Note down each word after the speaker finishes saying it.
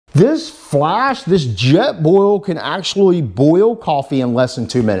This flash, this Jetboil can actually boil coffee in less than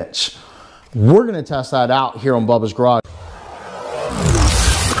 2 minutes. We're going to test that out here on Bubba's Garage.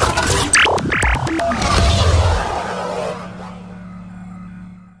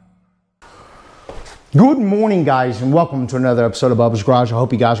 Good morning, guys, and welcome to another episode of Bubba's Garage. I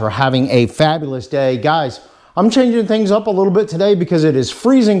hope you guys are having a fabulous day. Guys, I'm changing things up a little bit today because it is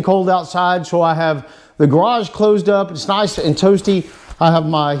freezing cold outside, so I have the garage closed up. It's nice and toasty. I have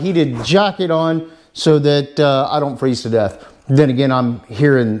my heated jacket on so that I don't freeze to death. Then again, I'm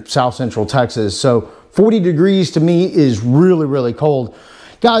here in South Central Texas, so 40 degrees to me is really, really cold.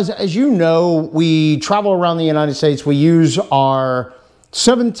 Guys, as you know, we travel around the United States. We use our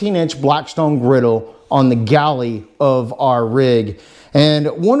 17-inch Blackstone griddle on the galley of our rig. And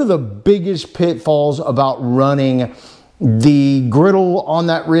one of the biggest pitfalls about running the griddle on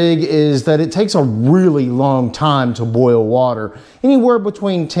that rig is that it takes a really long time to boil water, anywhere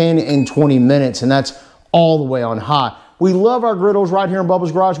between 10 and 20 minutes, and that's all the way on high. We love our griddles right here in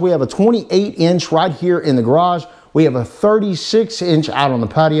Bubba's Garage. We have a 28-inch right here in the garage. We have a 36-inch out on the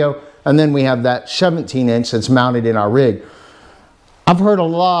patio, and then we have that 17-inch that's mounted in our rig. I've heard a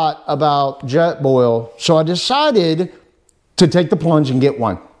lot about Jetboil, so I decided to take the plunge and get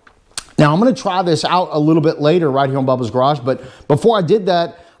one. Now, I'm going to try this out a little bit later right here on Bubba's Garage, but before I did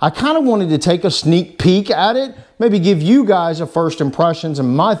that, I kind of wanted to take a sneak peek at it, maybe give you guys a first impressions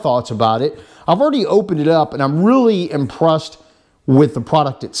and my thoughts about it. I've already opened it up, and I'm really impressed with the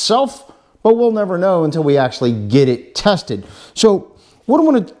product itself, but we'll never know until we actually get it tested. So what I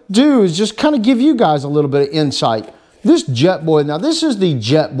want to do is just kind of give you guys a little bit of insight. This Jetboil, now this is the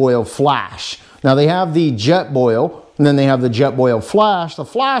Jetboil Flash. Now they have the Jetboil, and then they have the Jetboil Flash. The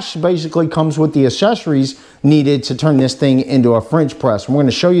Flash basically comes with the accessories needed to turn this thing into a French press. And we're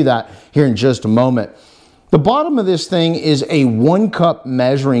going to show you that here in just a moment. The bottom of this thing is a 1-cup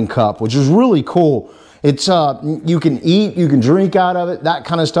measuring cup, which is really cool. It's you can eat, you can drink out of it, that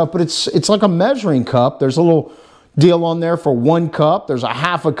kind of stuff, but it's like a measuring cup. There's a little deal on there for 1 cup. There's a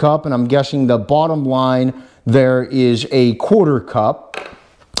half a cup, and I'm guessing the bottom line there is a 1/4 cup.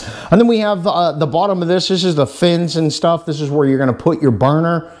 And then we have the bottom of this. This is the fins and stuff. This is where you're going to put your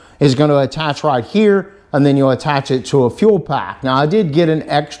burner. Is going to attach right here, and then you'll attach it to a fuel pack. Now, I did get an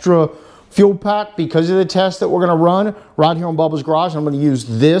extra fuel pack because of the test that we're going to run right here on Bubba's Garage. I'm going to use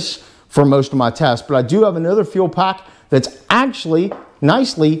this for most of my tests, but I do have another fuel pack that's actually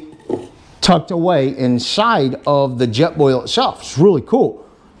nicely tucked away inside of the Jetboil itself. It's really cool.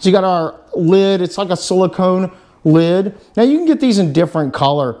 So you got our lid. It's like a silicone lid. Now you can get these in different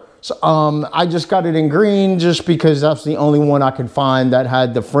color. So, I just got it in green just because that's the only one I could find that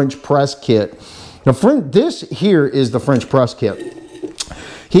had the French press kit. This here is the French press kit.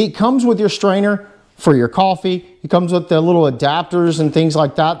 It comes with your strainer for your coffee. It comes with the little adapters and things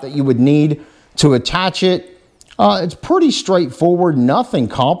like that that you would need to attach it. It's pretty straightforward, nothing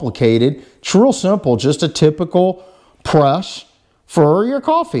complicated. It's real simple, just a typical press for your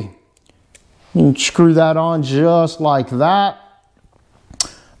coffee. You can screw that on just like that.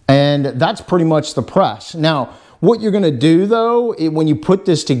 And that's pretty much the press. Now, what you're going to do, though, when you put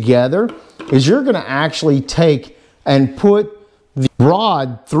this together, is you're going to actually take and put the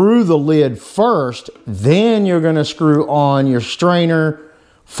rod through the lid first. Then you're going to screw on your strainer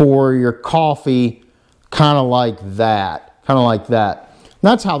for your coffee, kind of like that. Kind of like that.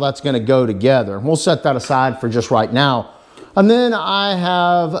 And that's how that's going to go together. We'll set that aside for just right now. And then I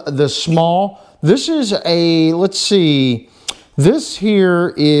have the small. This is a, let's see, this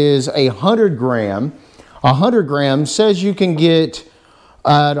here is 100 gram. 100 grams says you can get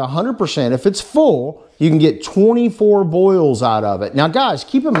at 100%. If it's full, you can get 24 boils out of it. Now, guys,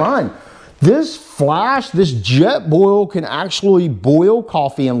 keep in mind, this Flash, this Jetboil can actually boil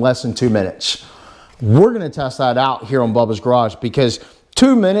coffee in less than 2 minutes. We're going to test that out here on Bubba's Garage because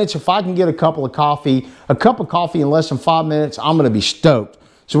 2 minutes, if I can get a cup of coffee in less than 5 minutes, I'm going to be stoked.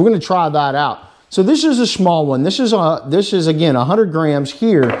 So we're going to try that out. So this is a small one. This is again 100 grams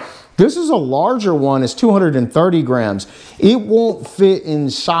here. This is a larger one. It's 230 grams. It won't fit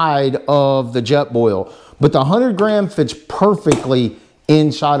inside of the Jetboil, but the 100 gram fits perfectly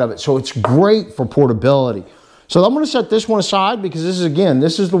inside of it. So it's great for portability. So I'm going to set this one aside because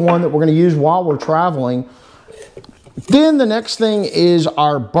this is the one that we're going to use while we're traveling. Then the next thing is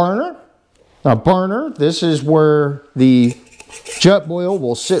our burner. Now, burner, this is where the Jetboil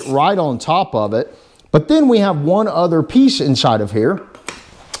will sit right on top of it. But then we have one other piece inside of here,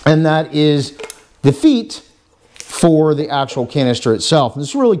 and that is the feet for the actual canister itself. And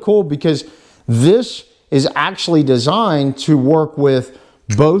it's really cool because this is actually designed to work with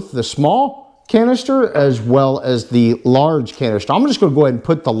both the small canister as well as the large canister. I'm just going to go ahead and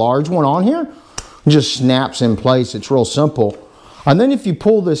put the large one on here. It just snaps in place. It's real simple. And then if you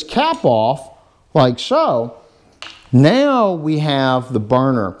pull this cap off like so, now we have the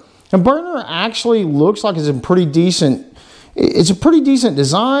burner. The burner actually looks like it's a pretty decent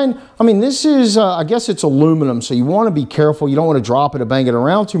design. I mean, this is, I guess it's aluminum, so you want to be careful. You don't want to drop it or bang it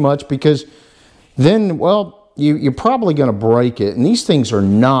around too much, because then, well, you're probably going to break it. And these things are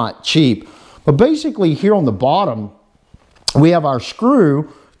not cheap. But basically here on the bottom, we have our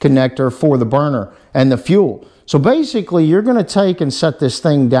screw connector for the burner and the fuel. So basically you're going to take and set this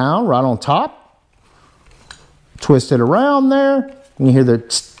thing down right on top. Twist it around there. And you hear the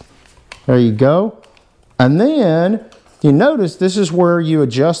tss. There you go. And then you notice this is where you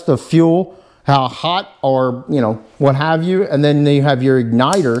adjust the fuel, how hot or, you know, what have you. And then you have your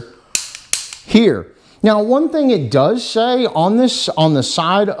igniter here. Now, one thing it does say on this, on the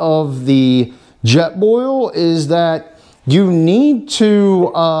side of the Jetboil, is that you need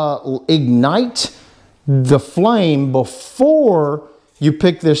to ignite the flame before you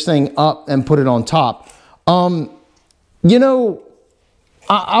pick this thing up and put it on top. You know,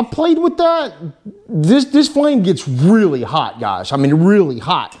 I played with that. This flame gets really hot, guys. I mean, really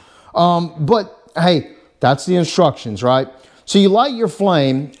hot. But hey, that's the instructions, right? So you light your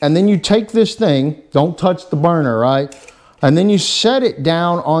flame, and then you take this thing, don't touch the burner, right? And then you set it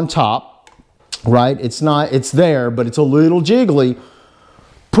down on top, right? It's there, but it's a little jiggly.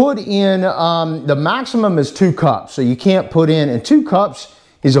 Put in, the maximum is 2 cups. So you can't put in, and 2 cups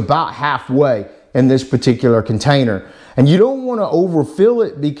is about halfway in this particular container. And you don't want to overfill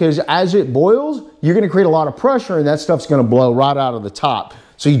it, because as it boils, you're going to create a lot of pressure, and that stuff's going to blow right out of the top.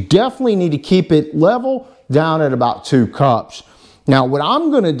 So you definitely need to keep it level down at about 2 cups. Now, what I'm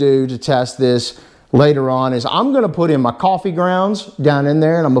going to do to test this later on is I'm going to put in my coffee grounds down in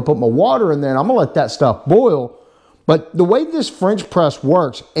there, and I'm going to put my water in there, and I'm going to let that stuff boil. But the way this French press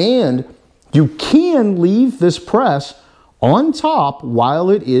works, and you can leave this press on top while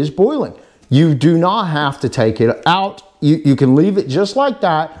it is boiling. You do not have to take it out. You can leave it just like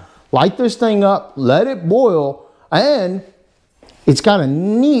that, light this thing up, let it boil, and it's got a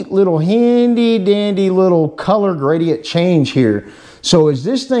neat little handy dandy little color gradient change here. So as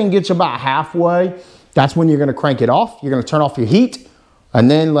this thing gets about halfway, that's when you're going to crank it off. You're going to turn off your heat and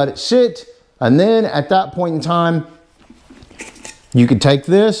then let it sit. And then at that point in time, you can take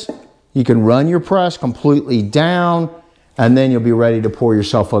this, you can run your press completely down, and then you'll be ready to pour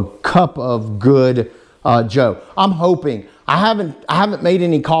yourself a cup of good Joe. I'm hoping. I haven't made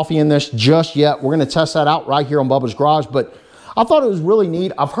any coffee in this just yet. We're going to test that out right here on Bubba's Garage, but I thought it was really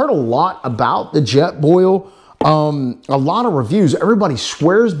neat. I've heard a lot about the Jetboil, a lot of reviews. Everybody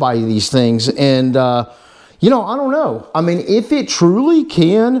swears by these things, and you know, I don't know. I mean, if it truly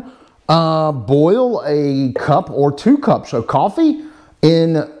can boil a cup or 2 cups of coffee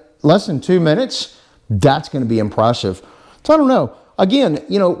in less than 2 minutes, that's going to be impressive. So I don't know. Again,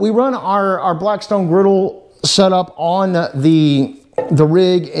 you know, we run our Blackstone griddle setup on the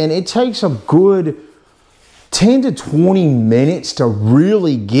rig, and it takes a good 10 to 20 minutes to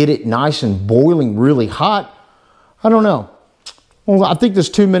really get it nice and boiling really hot. I don't know. Well, I think this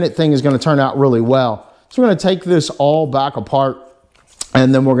 2-minute thing is going to turn out really well. So we're going to take this all back apart,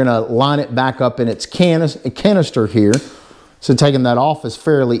 and then we're going to line it back up in its canister here. So taking that off is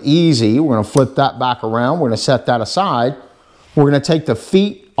fairly easy. We're going to flip that back around. We're going to set that aside. We're going to take the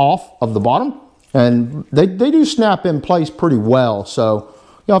feet off of the bottom, and they do snap in place pretty well. So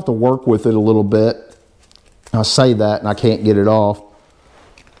you'll have to work with it a little bit. I say that and I can't get it off.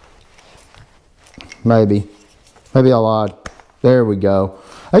 Maybe I lied. There we go.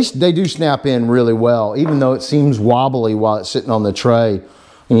 They do snap in really well, even though it seems wobbly while it's sitting on the tray.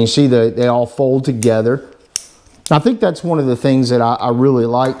 And you see they all fold together. I think that's one of the things that I really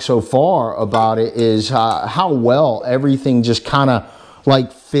like so far about it, is how well everything just kind of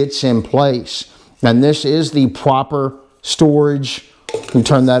like fits in place. And this is the proper storage. You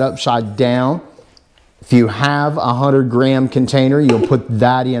turn that upside down. If you have a 100-gram container, you'll put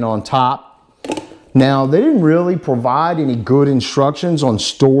that in on top. Now, they didn't really provide any good instructions on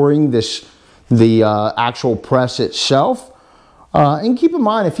storing the actual press itself. And keep in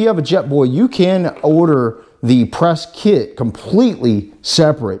mind, if you have a Jetboil, you can order the press kit completely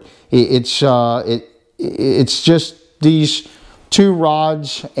separate. It's just these 2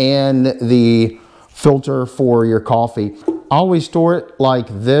 rods and the filter for your coffee. I always store it like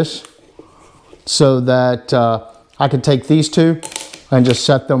this, so that I can take these 2 and just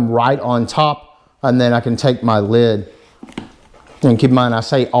set them right on top, and then I can take my lid. And keep in mind, I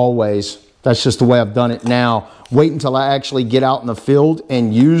say always. That's just the way I've done it now. Wait until I actually get out in the field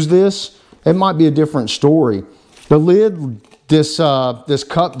and use this it might be a different story. The lid, this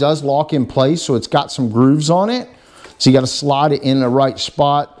cup does lock in place, so it's got some grooves on it. So you got to slide it in the right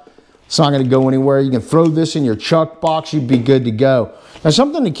spot. It's not going to go anywhere. You can throw this in your chuck box. You'd be good to go. Now,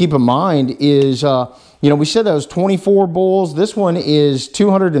 something to keep in mind is, you know, we said that was 24 boils. This one is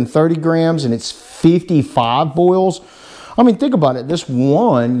 230 grams, and it's 55 boils. I mean, think about it. This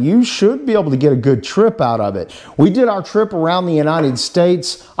one, you should be able to get a good trip out of it. We did our trip around the United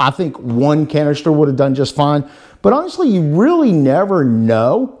States. I think one canister would have done just fine. But honestly, you really never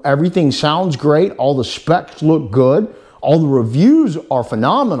know. Everything sounds great. All the specs look good. All the reviews are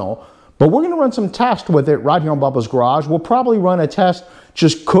phenomenal. But we're going to run some tests with it right here on Bubba's Garage. We'll probably run a test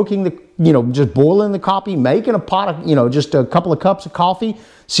just cooking the, you know, just boiling the coffee, making a pot of, you know, just a couple of cups of coffee,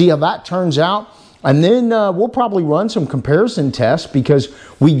 see how that turns out. And then we'll probably run some comparison tests because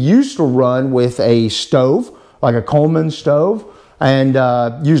we used to run with a stove, like a Coleman stove, and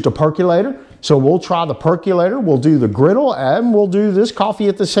used a percolator. So we'll try the percolator, we'll do the griddle, and we'll do this coffee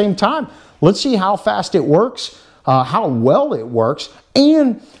at the same time. Let's see how fast it works, how well it works.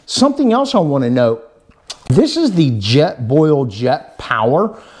 And something else I want to note, this is the Jetboil Jet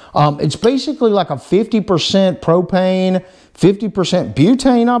Power. It's basically like a 50% propane, 50%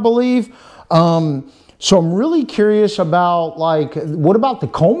 butane, I believe. So I'm really curious about, like, what about the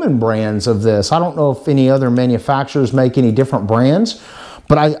Coleman brands of this? I don't know if any other manufacturers make any different brands,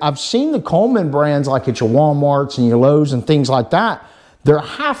 but I've seen the Coleman brands like at your Walmarts and your Lowe's and things like that. They're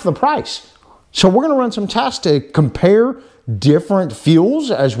half the price. So we're going to run some tests to compare different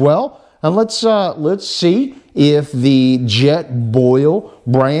fuels as well. And let's see if the Jetboil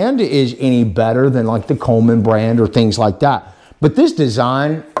brand is any better than like the Coleman brand or things like that. But this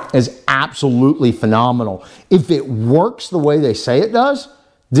design is absolutely phenomenal. If it works the way they say it does,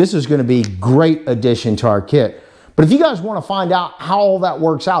 this is going to be a great addition to our kit. But if you guys want to find out how all that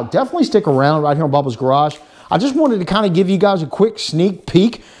works out, definitely stick around right here on Bubba's Garage. I just wanted to kind of give you guys a quick sneak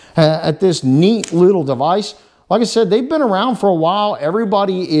peek at this neat little device. Like I said, they've been around for a while.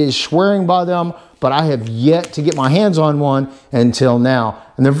 Everybody is swearing by them, but I have yet to get my hands on one until now.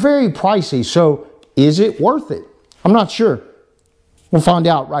 And they're very pricey, so is it worth it? I'm not sure. We'll find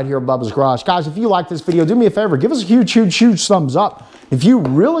out right here at Bubba's Garage. Guys, if you like this video, do me a favor. Give us a huge, huge, huge thumbs up. If you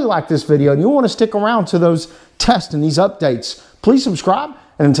really like this video and you want to stick around to those tests and these updates, please subscribe.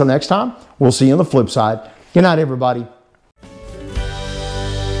 And until next time, we'll see you on the flip side. Good night, everybody.